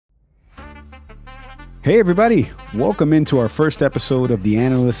Hey, everybody. Welcome into our first episode of the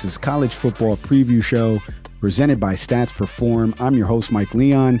Analyst's college football preview show presented by Stats Perform. I'm your host, Mike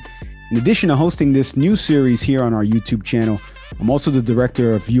Leon. In addition to hosting this new series here on our YouTube channel, I'm also the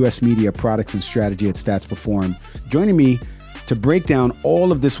director of U.S. Media Products and Strategy at Stats Perform. Joining me to break down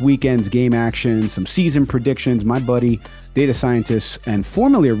all of this weekend's game action, some season predictions, my buddy, data scientist, and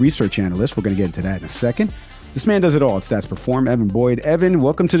formerly a research analyst. We're going to get into that in a second. This man does it all at Stats Perform, Evan Boyd. Evan,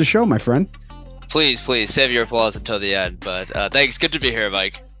 welcome to the show, my friend. Please, save your applause until the end. But thanks. Good to be here,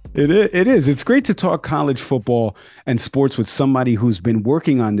 Mike. It is. It's great to talk college football and sports with somebody who's been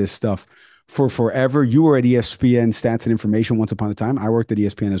working on this stuff for forever. You were at ESPN Stats and Information once upon a time. I worked at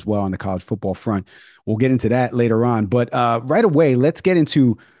ESPN as well on the college football front. We'll get into that later on. But right away, let's get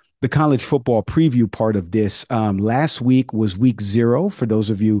into the college football preview part of this. Last week was week 0 for those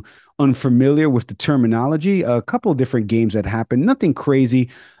of you unfamiliar with the terminology. A couple of different games that happened, nothing crazy.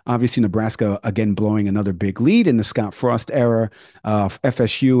 Obviously, Nebraska again blowing another big lead in the Scott Frost era.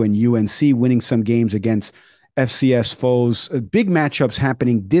 FSU and UNC winning some games against FCS foes. Big matchups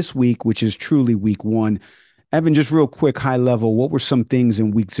happening this week, which is truly week 1. Evan, just real quick, high level, what were some things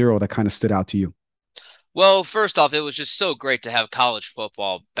in week 0 that kind of stood out to you? Well, first off, it was just so great to have college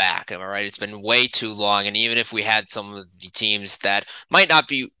football back. Am I right? It's been way too long. And even if we had some of the teams that might not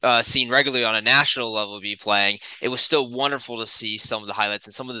be seen regularly on a national level be playing, it was still wonderful to see some of the highlights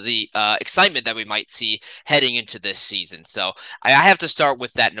and some of the excitement that we might see heading into this season. So I have to start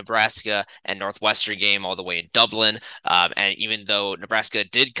with that Nebraska and Northwestern game all the way in Dublin. And even though Nebraska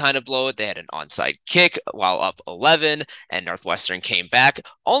did kind of blow it, they had an onside kick while up 11, and Northwestern came back.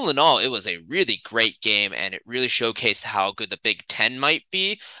 All in all, it was a really great game. And it really showcased how good the Big Ten might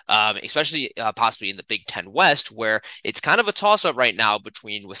be, especially possibly in the Big Ten West, where it's kind of a toss-up right now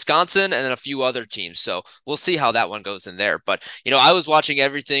between Wisconsin and then a few other teams. So we'll see how that one goes in there. But, I was watching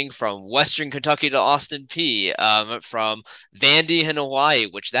everything from Western Kentucky to Austin Peay, from Vandy in Hawaii,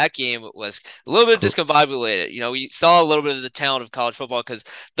 which that game was a little bit discombobulated. We saw a little bit of the talent of college football because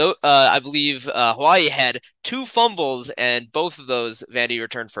I believe Hawaii had 2 fumbles, and both of those Vandy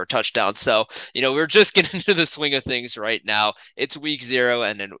returned for a touchdown. So, we're just getting into the swing of things right now. It's week 0,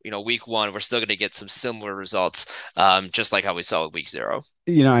 and then, week 1, we're still going to get some similar results, just like how we saw with week 0.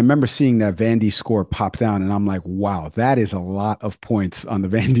 I remember seeing that Vandy score pop down, and I'm like, wow, that is a lot of points on the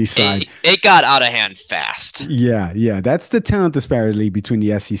Vandy side. It got out of hand fast. Yeah. That's the talent disparity between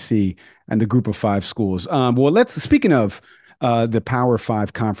the SEC and the group of 5 schools. Speaking of the Power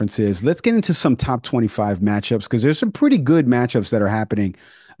 5 conferences, let's get into some top 25 matchups because there's some pretty good matchups that are happening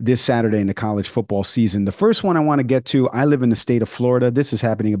this Saturday in the college football season. The first one I want to get to, I live in the state of Florida. This is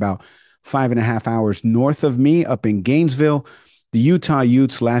happening about 5.5 hours north of me up in Gainesville. The Utah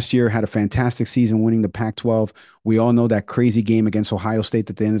Utes last year had a fantastic season winning the Pac-12. We all know that crazy game against Ohio State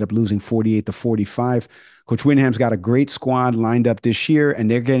that they ended up losing 48-45. Coach Winham's got a great squad lined up this year, and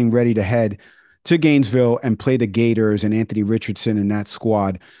they're getting ready to head to Gainesville and play the Gators and Anthony Richardson and that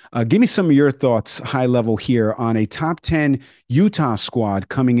squad. Give me some of your thoughts, high level here, on a top 10 Utah squad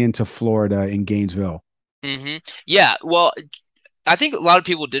coming into Florida in Gainesville. Yeah, well, I think a lot of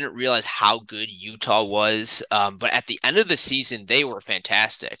people didn't realize how good Utah was, but at the end of the season, they were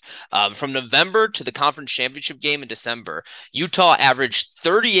fantastic. From November to the conference championship game in December, Utah averaged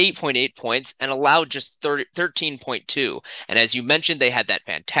 38.8 points and allowed just 13.2. And as you mentioned, they had that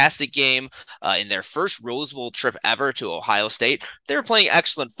fantastic game in their first Rose Bowl trip ever to Ohio State. They were playing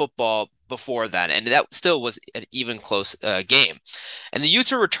excellent football before that, and that still was an even close game. And the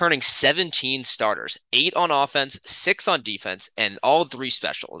Utes are returning 17 starters, 8 on offense, 6 on defense, and all 3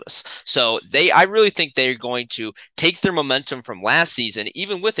 specialists. So I really think they're going to take their momentum from last season,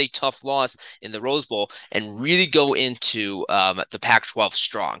 even with a tough loss in the Rose Bowl, and really go into the Pac-12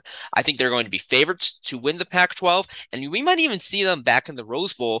 strong. I think they're going to be favorites to win the Pac-12, and we might even see them back in the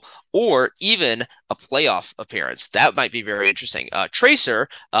Rose Bowl or even a playoff appearance. That might be very interesting. TRACR,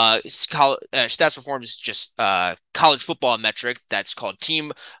 Stats Perform is just college football metric that's called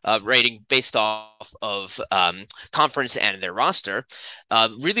team rating based off of conference and their roster.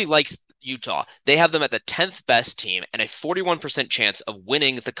 Really likes Utah. They have them at the 10th best team and a 41% chance of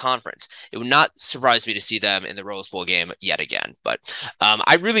winning the conference. It would not surprise me to see them in the Rose Bowl game yet again. But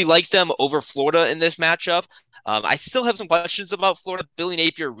I really like them over Florida in this matchup. I still have some questions about Florida. Billy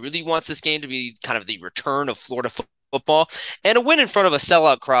Napier really wants this game to be kind of the return of Florida football, and a win in front of a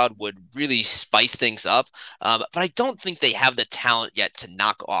sellout crowd would really spice things up. But I don't think they have the talent yet to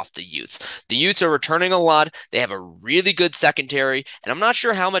knock off the Utes. The Utes are returning a lot. They have a really good secondary, and I'm not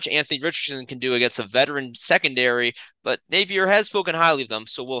sure how much Anthony Richardson can do against a veteran secondary but Napier has spoken highly of them,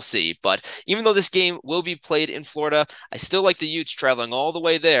 so we'll see. But even though this game will be played in Florida, I still like the Utes traveling all the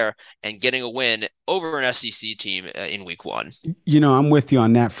way there and getting a win over an SEC team in week one. I'm with you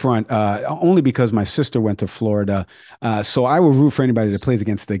on that front, only because my sister went to Florida. So I will root for anybody that plays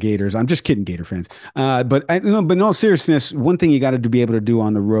against the Gators. I'm just kidding, Gator fans. But in all seriousness, one thing you got to be able to do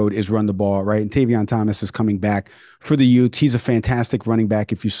on the road is run the ball, right? And Tavion Thomas is coming back for the Utes. He's a fantastic running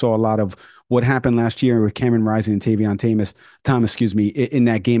back. If you saw a lot of what happened last year with Cameron Rising and Thomas, excuse me, in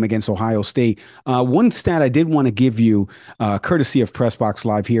that game against Ohio State. One stat I did want to give you, courtesy of Pressbox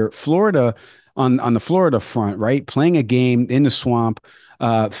Live here, Florida on the Florida front, right? Playing a game in the swamp.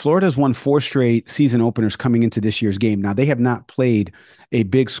 Florida's won 4 straight season openers coming into this year's game. Now, they have not played a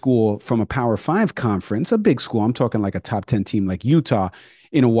big school from a Power Five conference, a big school. I'm talking like a top 10 team like Utah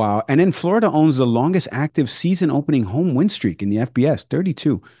in a while. And then Florida owns the longest active season opening home win streak in the FBS,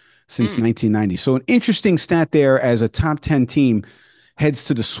 32 since Hmm. 1990. So, an interesting stat there as a top 10 team heads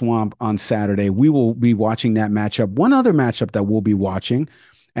to the swamp on Saturday. We will be watching that matchup. One other matchup that we'll be watching,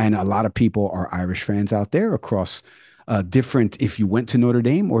 and a lot of people are Irish fans out there across different, if you went to Notre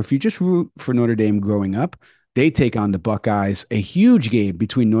Dame or if you just root for Notre Dame growing up, they take on the Buckeyes, a huge game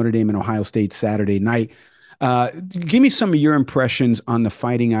between Notre Dame and Ohio State Saturday night. Give me some of your impressions on the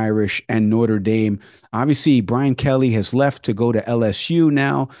Fighting Irish and Notre Dame. Obviously, Brian Kelly has left to go to LSU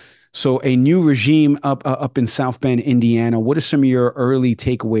now. So a new regime up in South Bend, Indiana. What are some of your early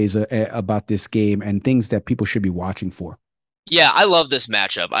takeaways about this game and things that people should be watching for? Yeah, I love this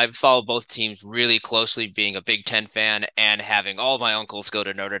matchup. I've followed both teams really closely, being a Big Ten fan and having all of my uncles go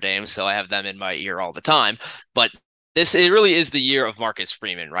to Notre Dame, so I have them in my ear all the time. But it really is the year of Marcus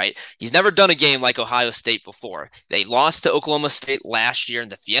Freeman, right? He's never done a game like Ohio State before. They lost to Oklahoma State last year in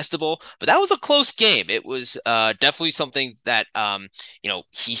the Fiesta Bowl, but that was a close game. It was definitely something that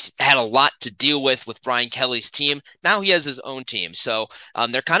he's had a lot to deal with Brian Kelly's team. Now he has his own team, so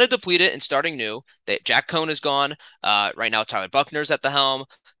they're kind of depleted and starting new. Jack Cohn is gone. Right now, Tyler Buckner's at the helm,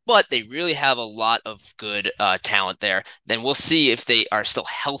 but they really have a lot of good talent there. Then we'll see if they are still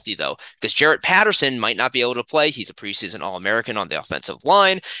healthy, though, because Jarrett Patterson might not be able to play. He's a preseason All-American on the offensive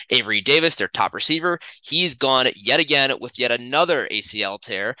line. Avery Davis, their top receiver, he's gone yet again with yet another ACL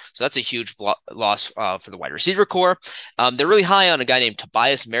tear. So that's a huge loss for the wide receiver core. They're really high on a guy named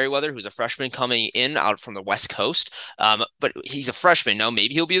Tobias Merriweather, who's a freshman coming in out from the West Coast. But he's a freshman. No,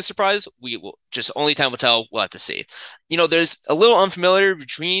 maybe he'll be a surprise. We will just only time will tell. We'll have to see. There's a little unfamiliar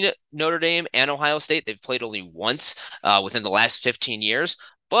between Notre Dame and Ohio State. They've played only once within the last 15 years,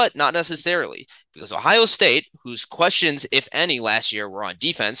 but not necessarily, because Ohio State, whose questions, if any, last year were on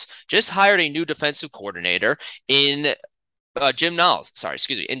defense, just hired a new defensive coordinator in Jim Knowles. Sorry,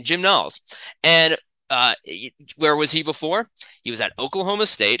 excuse me, in Jim Knowles. And where was he before? He was at Oklahoma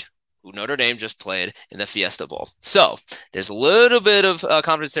State, who Notre Dame just played in the Fiesta Bowl. So there's a little bit of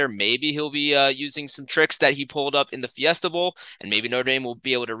confidence there. Maybe he'll be using some tricks that he pulled up in the Fiesta Bowl, and maybe Notre Dame will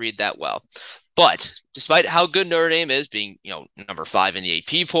be able to read that well. But despite how good Notre Dame is, being number 5 in the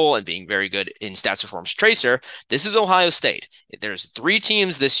AP poll and being very good in Stats Reform's Tracer, this is Ohio State. There's 3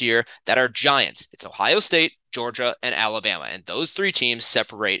 teams this year that are giants. It's Ohio State, Georgia, and Alabama, and those 3 teams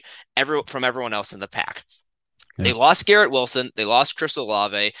separate from everyone else in the pack. They lost Garrett Wilson. They lost Chris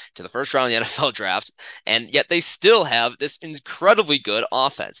Olave to the first round of the NFL draft, and yet they still have this incredibly good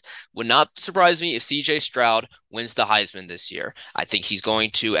offense. Would not surprise me if CJ Stroud wins the Heisman this year. I think he's going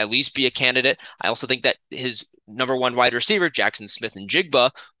to at least be a candidate. I also think that his number 1 wide receiver, Jackson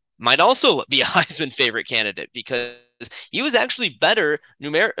Smith-Njigba, might also be a Heisman favorite candidate because he was actually better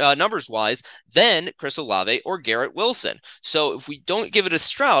numbers wise than Chris Olave or Garrett Wilson. So if we don't give it a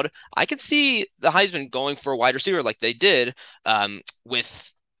Stroud, I could see the Heisman going for a wide receiver like they did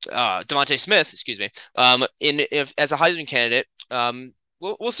with Devontae Smith, excuse me, as a Heisman candidate.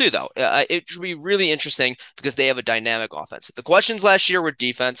 We'll see, though. It should be really interesting because they have a dynamic offense. The questions last year were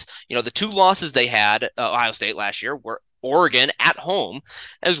defense. The 2 losses they had, Ohio State last year, were Oregon at home,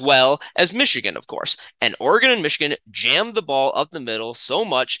 as well as Michigan, of course. And Oregon and Michigan jammed the ball up the middle so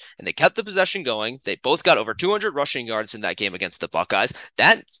much, and they kept the possession going. They both got over 200 rushing yards in that game against the Buckeyes.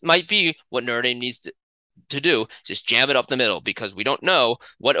 That might be what Notre Dame needs to do, just jam it up the middle, because we don't know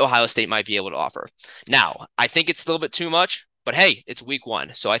what Ohio State might be able to offer. Now, I think it's still a bit too much, but hey, it's week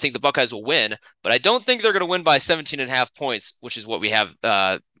 1. So I think the Buckeyes will win, but I don't think they're going to win by 17.5 points, which is what we have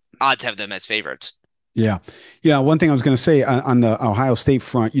odds have them as favorites. Yeah. Yeah. One thing I was going to say on the Ohio State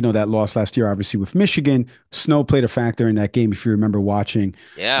front, that loss last year, obviously with Michigan, snow played a factor in that game. If you remember watching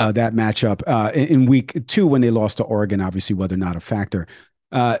that matchup in week 2, when they lost to Oregon, obviously, whether or not a factor.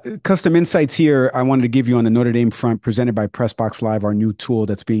 Custom insights here I wanted to give you on the Notre Dame front, presented by Pressbox Live, our new tool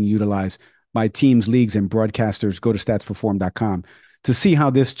that's being utilized by teams, leagues, and broadcasters. Go to statsperform.com to see how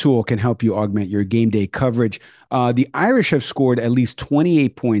this tool can help you augment your game day coverage. The Irish have scored at least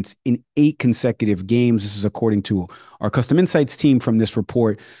 28 points in 8 consecutive games. This is according to our Custom Insights team from this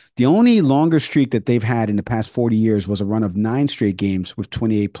report. The only longer streak that they've had in the past 40 years was a run of 9 straight games with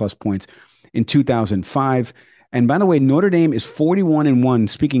 28 plus points in 2005. And by the way, Notre Dame is 41-1.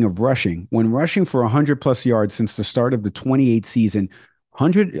 Speaking of rushing, when rushing for 100 plus yards since the start of the 28 season,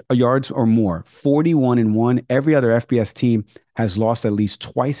 100 yards or more, 41-1. Every other FBS team has lost at least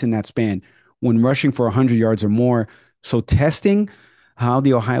twice in that span when rushing for 100 yards or more. So testing how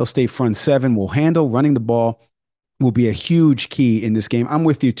the Ohio State front seven will handle running the ball will be a huge key in this game. I'm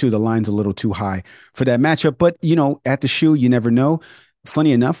with you too. The line's a little too high for that matchup, but at the shoe, you never know.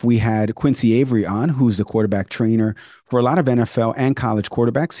 Funny enough, we had Quincy Avery on, who's the quarterback trainer for a lot of NFL and college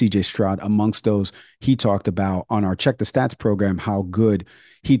quarterbacks, CJ Stroud amongst those. He talked about on our Check the Stats program how good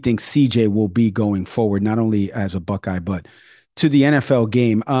he thinks CJ will be going forward, not only as a Buckeye, but to the NFL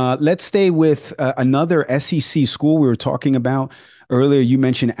game. Let's stay with another SEC school we were talking about earlier. You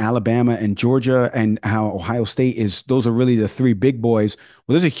mentioned Alabama and Georgia and how Ohio State those are really the three big boys.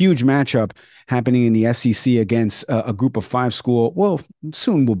 Well, there's a huge matchup happening in the SEC against a group of five school. Well,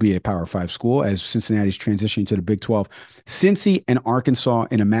 soon will be a Power Five school as Cincinnati's transitioning to the Big 12. Cincy and Arkansas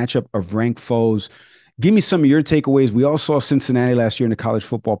in a matchup of ranked foes. Give me some of your takeaways. We all saw Cincinnati last year in the college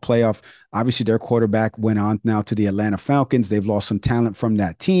football playoff. Obviously, their quarterback went on now to the Atlanta Falcons. They've lost some talent from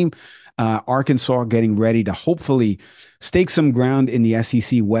that team. Arkansas getting ready to hopefully stake some ground in the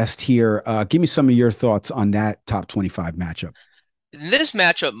SEC West here. Give me some of your thoughts on that top 25 matchup. This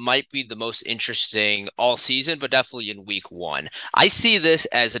matchup might be the most interesting all season, but definitely in week one. I see this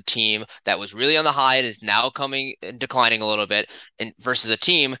as a team that was really on the high and is now coming and declining a little bit, and versus a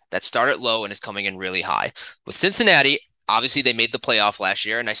team that started low and is coming in really high. With Cincinnati, obviously they made the playoff last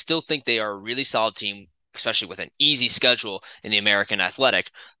year, and I still think they are a really solid team, especially with an easy schedule in the American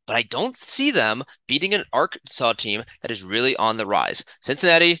Athletic. But I don't see them beating an Arkansas team that is really on the rise.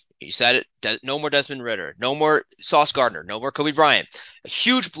 Cincinnati, you said it, no more Desmond Ridder, no more Sauce Gardner, no more Kobe Bryant. A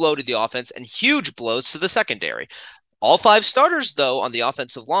huge blow to the offense and huge blows to the secondary. All five starters, though, on the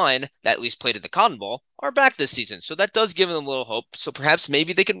offensive line that at least played in the Cotton Bowl are back this season. So that does give them a little hope. So perhaps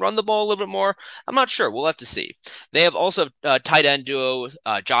maybe they can run the ball a little bit more. I'm not sure. We'll have to see. They have also tight end duo,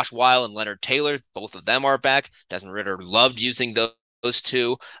 Josh Weil and Leonard Taylor. Both of them are back. Desmond Ridder loved using those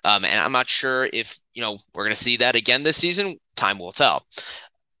two. And I'm not sure if, we're going to see that again this season. Time will tell.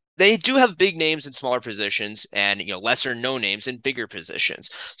 They do have big names in smaller positions and, lesser known names in bigger positions.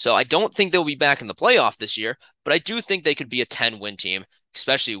 So I don't think they'll be back in the playoff this year, but I do think they could be a 10-win team,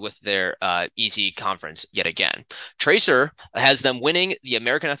 especially with their easy conference yet again. TRACR has them winning the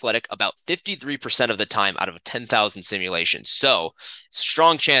American Athletic about 53% of the time out of 10,000 simulations. So it's a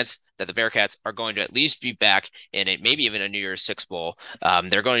strong chance that the Bearcats are going to at least be back in maybe even a New Year's Six Bowl.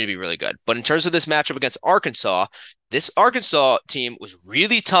 They're going to be really good. But in terms of this matchup against Arkansas, this Arkansas team was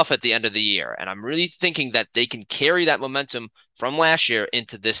really tough at the end of the year, and I'm really thinking that they can carry that momentum from last year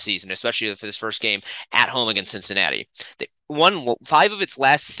into this season, especially for this first game at home against Cincinnati. They won 5 of its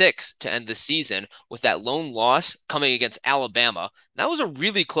last 6 to end the season, with that lone loss coming against Alabama. That was a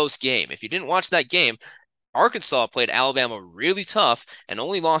really close game. If you didn't watch that game, Arkansas played Alabama really tough and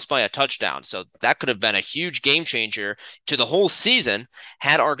only lost by a touchdown. So that could have been a huge game changer to the whole season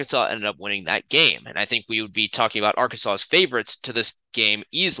had Arkansas ended up winning that game. And I think we would be talking about Arkansas's favorites to this game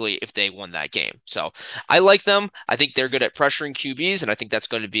easily if they won that game. So I like them. I think they're good at pressuring QBs, and I think that's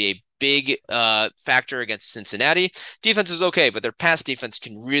going to be a big factor against Cincinnati. Defense is okay, but their pass defense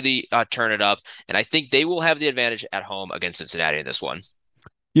can really turn it up. And I think they will have the advantage at home against Cincinnati in this one.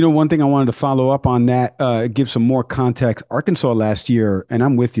 One thing I wanted to follow up on that, give some more context. Arkansas last year, and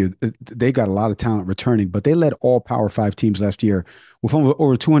I'm with you, they got a lot of talent returning, but they led all Power Five teams last year with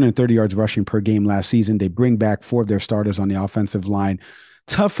over 230 yards rushing per game last season. They bring back 4 of their starters on the offensive line.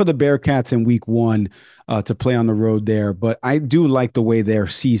 Tough for the Bearcats in week one to play on the road there, but I do like the way their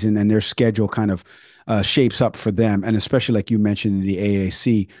season and their schedule kind of shapes up for them, and especially like you mentioned in the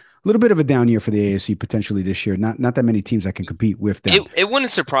AAC. A little bit of a down year for the AAC potentially this year. Not that many teams that can compete with them. It wouldn't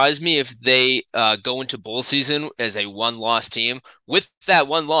surprise me if they go into bowl season as a one-loss team with that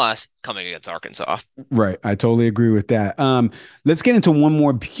one loss coming against Arkansas. Right. I totally agree with that. Let's get into one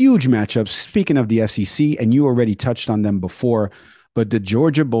more huge matchup. Speaking of the SEC, and you already touched on them before, but the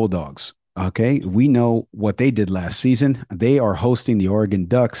Georgia Bulldogs. Okay. We know what they did last season. They are hosting the Oregon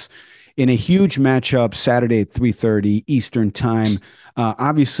Ducks in a huge matchup Saturday at 3:30 Eastern time.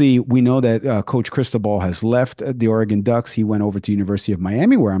 Obviously, we know that Coach Cristobal has left the Oregon Ducks. He went over to University of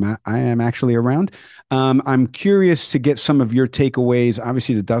Miami, where I am actually around. I'm curious to get some of your takeaways.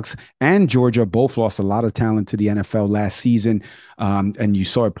 Obviously, the Ducks and Georgia both lost a lot of talent to the NFL last season, and you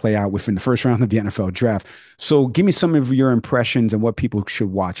saw it play out within the first round of the NFL draft. So, give me some of your impressions and what people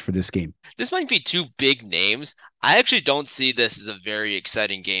should watch for this game. This might be two big names. I actually don't see this as a very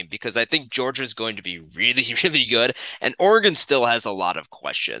exciting game because I think Georgia is going to be really, really good, and Oregon still has a lot of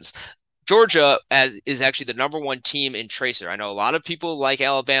questions. Georgia is actually the number one team in TRACR. I know a lot of people like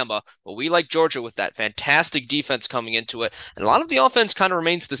Alabama, but we like Georgia with that fantastic defense coming into it. And a lot of the offense kind of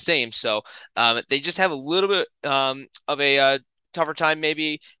remains the same. So they just have a little bit of a tougher time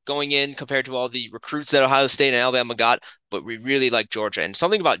maybe going in compared to all the recruits that Ohio State and Alabama got. But we really like Georgia. And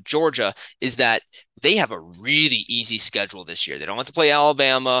something about Georgia is that they have a really easy schedule this year. They don't have to play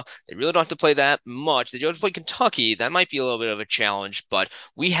Alabama. They really don't have to play that much. They do have to play Kentucky. That might be a little bit of a challenge, but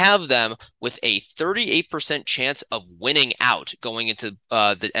we have them with a 38% chance of winning out going into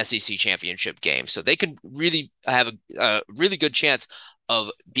the SEC championship game. So they could really have a really good chance of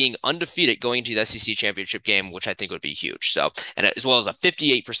being undefeated going into the SEC championship game, which I think would be huge. So, and as well as a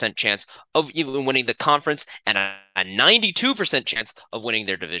 58% chance of even winning the conference and a 92% chance of winning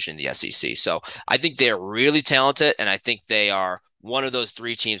their division in the SEC. So I think they're really talented, and I think they are one of those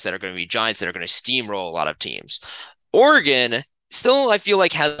three teams that are going to be giants that are going to steamroll a lot of teams. Oregon still, I feel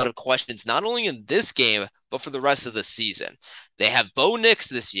like, has a lot of questions, not only in this game, but for the rest of the season. They have Bo Nix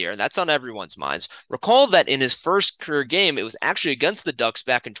this year, and that's on everyone's minds. Recall that in his first career game, it was actually against the Ducks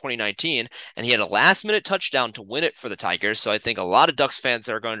back in 2019, and he had a last-minute touchdown to win it for the Tigers, so I think a lot of Ducks fans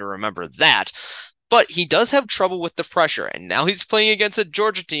are going to remember that. But he does have trouble with the pressure, and now he's playing against a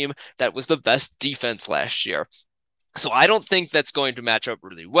Georgia team that was the best defense last year. So I don't think that's going to match up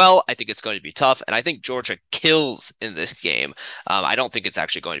really well. I think it's going to be tough, and I think Georgia kills in this game. I don't think it's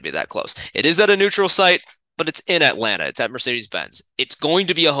actually going to be that close. It is at a neutral site, but it's in Atlanta. It's at Mercedes-Benz. It's going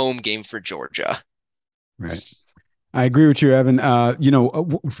to be a home game for Georgia. Right. I agree with you, Evan.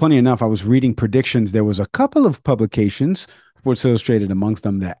 Funny enough, I was reading predictions. There was a couple of publications, Sports Illustrated amongst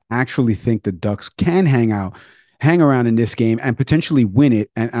them, that actually think the Ducks can hang around in this game and potentially win it.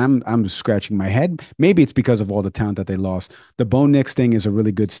 And I'm scratching my head. Maybe it's because of all the talent that they lost. The Bo Nix thing is a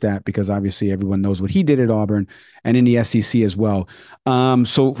really good stat because obviously everyone knows what he did at Auburn and in the SEC as well.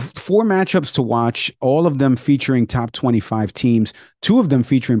 So four matchups to watch, all of them featuring top 25 teams, two of them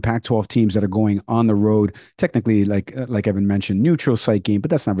featuring Pac-12 teams that are going on the road. Technically, like Evan mentioned, neutral site game, but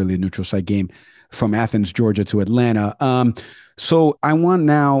that's not really a neutral site game from Athens, Georgia to Atlanta. So I want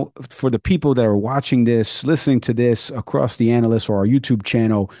now for the people that are watching this, listening to this across the Analyst or our YouTube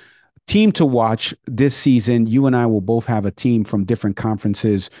channel, team to watch this season. You and I will both have a team from different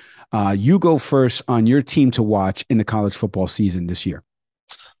conferences. You go first on your team to watch in the college football season this year.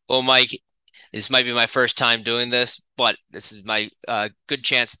 Well, Mike, this might be my first time doing this, but this is my good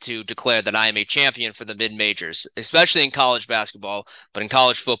chance to declare that I am a champion for the mid-majors, especially in college basketball, but in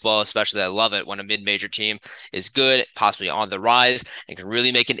college football, especially. I love it when a mid-major team is good, possibly on the rise, and can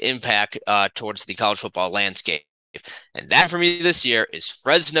really make an impact towards the college football landscape. And that for me this year is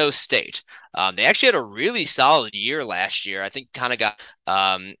Fresno State. They actually had a really solid year last year. I think kind of got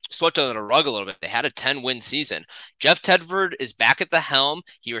swept under the rug a little bit. They had a 10-win season. Jeff Tedford is back at the helm.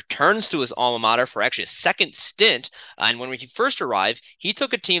 He returns to his alma mater for actually a second stint. And when he first arrived, he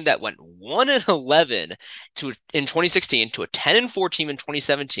took a team that went 1-11 in 2016 to a 10-4 team in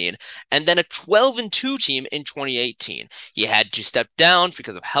 2017, and then a 12-2 team in 2018. He had to step down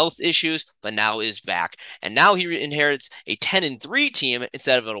because of health issues, but now is back. And now he inherits a 10-3 team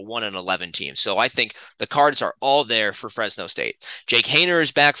instead of a 1-11 team. So I think the cards are all there for Fresno State. Jake Haener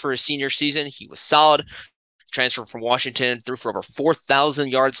is back for his senior season. He was solid. Transfer from Washington, threw for over 4,000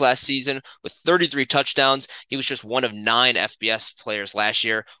 yards last season with 33 touchdowns. He was just one of 9 FBS players last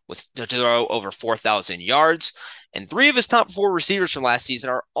year to throw over 4,000 yards. And 3 of his top 4 receivers from last season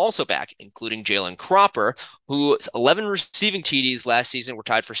are also back, including Jalen Cropper, whose 11 receiving TDs last season were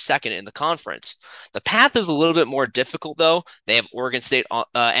tied for second in the conference. The path is a little bit more difficult, though. They have Oregon State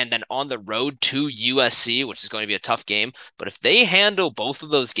and then on the road to USC, which is going to be a tough game. But if they handle both of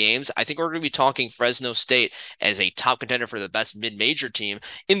those games, I think we're going to be talking Fresno State as a top contender for the best mid-major team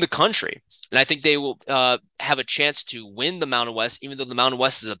in the country. And I think they will have a chance to win the Mountain West, even though the Mountain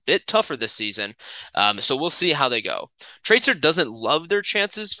West is a bit tougher this season. So we'll see how they go. TRACR doesn't love their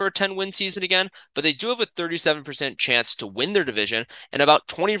chances for a 10-win season again, but they do have a 37% chance to win their division and about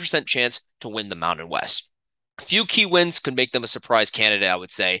 20% chance to win the Mountain West. A few key wins could make them a surprise candidate, I would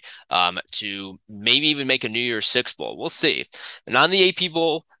say, to maybe even make a New Year's Six Bowl. We'll see. And on the AP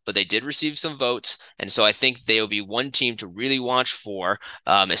Bowl, but they did receive some votes. And so I think they will be one team to really watch for,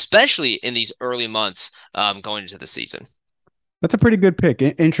 especially in these early months going into the season. That's a pretty good pick.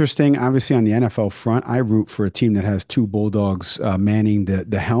 Interesting. Obviously, on the NFL front, I root for a team that has two Bulldogs manning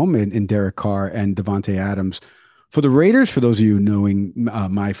the helm in Derek Carr and Devontae Adams. For the Raiders, for those of you knowing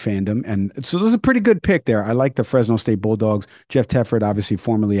my fandom, and so this is a pretty good pick there. I like the Fresno State Bulldogs. Jeff Tefford, obviously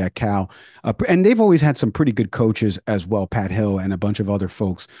formerly at Cal, and they've always had some pretty good coaches as well. Pat Hill and a bunch of other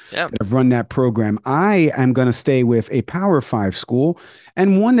folks Yeah. that have run that program. I am going to stay with a Power Five school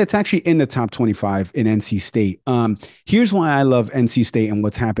and one that's actually in the top 25 in NC State. Here's why I love NC State and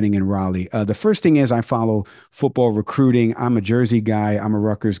what's happening in Raleigh. The first thing is I follow football recruiting. I'm a Jersey guy. I'm a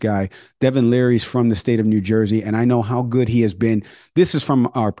Rutgers guy. Devin Leary's from the state of New Jersey, and I know how good he has been. This is from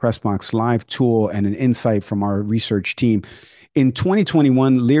our Pressbox Live tool and an insight from our research team. In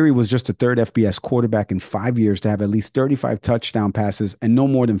 2021, Leary was just the third FBS quarterback in 5 years to have at least 35 touchdown passes and no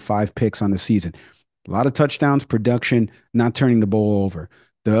more than 5 picks on the season. A lot of touchdowns, production, not turning the ball over.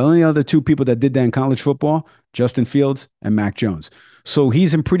 The only other two people that did that in college football, Justin Fields and Mac Jones. So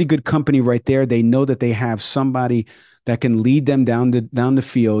he's in pretty good company right there. They know that they have somebody that can lead them down the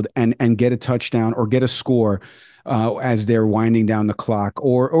field and get a touchdown or get a score as they're winding down the clock,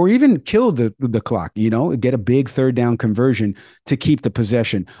 or even kill the clock, get a big third down conversion to keep the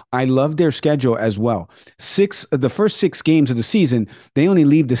possession. I love their schedule as well. The first 6 games of the season, they only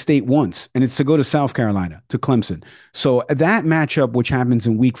leave the state once, and it's to go to South Carolina, to Clemson. So that matchup, which happens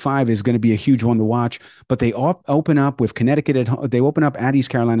in week 5, is going to be a huge one to watch. But they open up with Connecticut they open up at East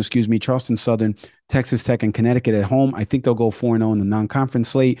Carolina, Charleston Southern, Texas Tech, and Connecticut at home. I think they'll go 4-0 in the non-conference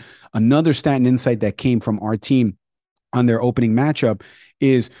slate. Another stat and insight that came from our team on their opening matchup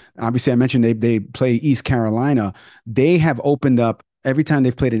is, obviously I mentioned they play East Carolina. They have opened up every time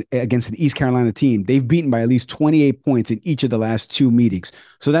they've played against an East Carolina team. They've beaten by at least 28 points in each of the last 2 meetings.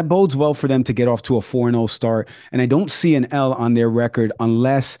 So that bodes well for them to get off to a 4-0 start. And I don't see an L on their record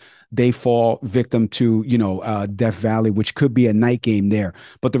unless they fall victim to, Death Valley, which could be a night game there.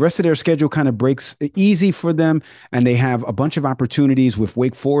 But the rest of their schedule kind of breaks easy for them, and they have a bunch of opportunities with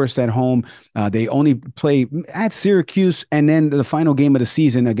Wake Forest at home. They only play at Syracuse, and then the final game of the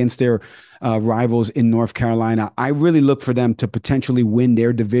season against their rivals in North Carolina. I really look for them to potentially win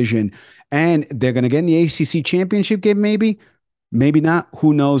their division, and they're going to get in the ACC championship game, maybe. Maybe not.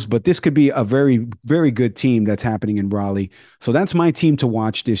 Who knows? But this could be a very, very good team that's happening in Raleigh. So that's my team to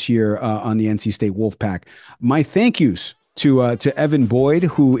watch this year on the NC State Wolfpack. My thank yous to Evan Boyd,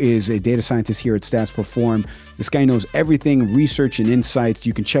 who is a data scientist here at Stats Perform. This guy knows everything, research and insights.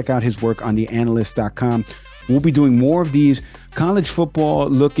 You can check out his work on theanalyst.com. We'll be doing more of these college football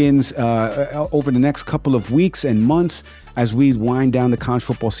look-ins over the next couple of weeks and months as we wind down the college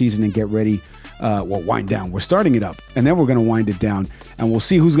football season and get ready. Wind down. We're starting it up, and then we're going to wind it down, and we'll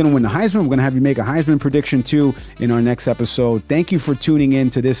see who's going to win the Heisman. We're going to have you make a Heisman prediction, too, in our next episode. Thank you for tuning in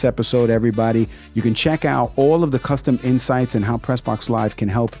to this episode, everybody. You can check out all of the custom insights and how Pressbox Live can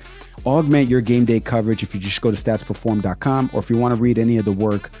help augment your game day coverage if you just go to statsperform.com, or if you want to read any of the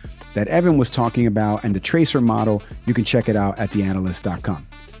work that Evan was talking about and the TRACR model, you can check it out at theanalyst.com.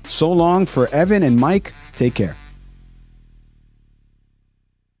 So long for Evan and Mike. Take care.